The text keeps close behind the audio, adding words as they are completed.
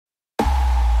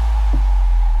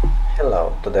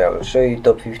Hello, today I will show you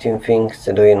top 15 things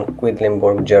to do in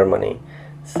Quedlinburg, Germany.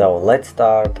 So let's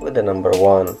start with the number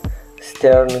 1,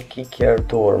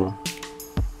 Stiftskirche.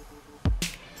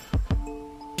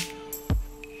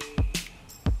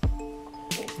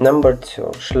 Number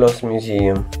 2, Schloss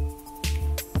Museum.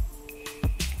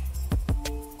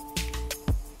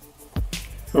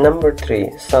 Number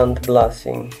 3, Sand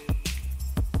Blessing.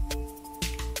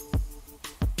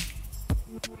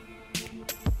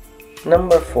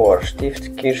 Number 4,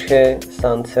 Stiftskirche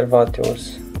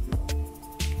Servatius.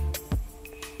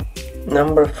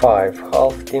 Number 5,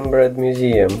 Half-Timbered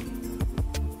Museum.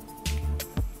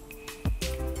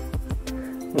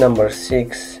 Number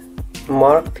 6,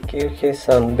 Marktkirche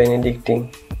St.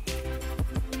 Benedicti.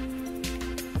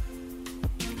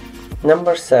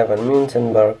 Number 7,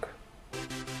 Münzenberg.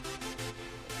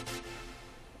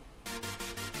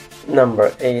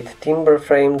 Number 8,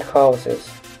 Timber-framed houses.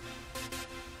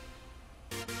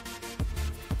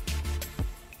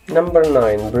 Number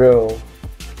 9, Brew.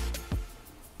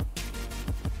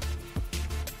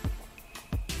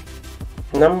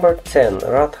 Number 10,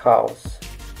 Rathaus.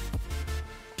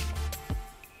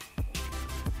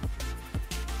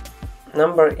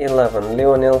 Number 11,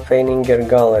 Lionel Feininger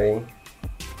Gallery.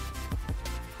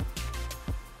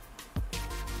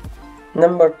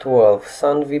 Number 12,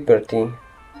 St. Wipperti.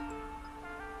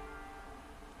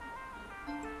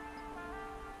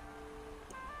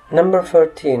 Number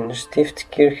 13,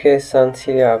 Stiftskirche St.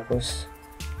 Cyriacus.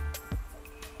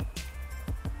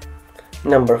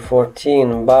 Number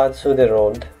 14, Bad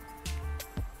Suderode.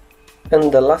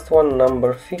 And the last one,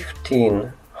 number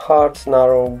 15, Harz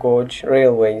Narrow Gauge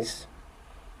Railways.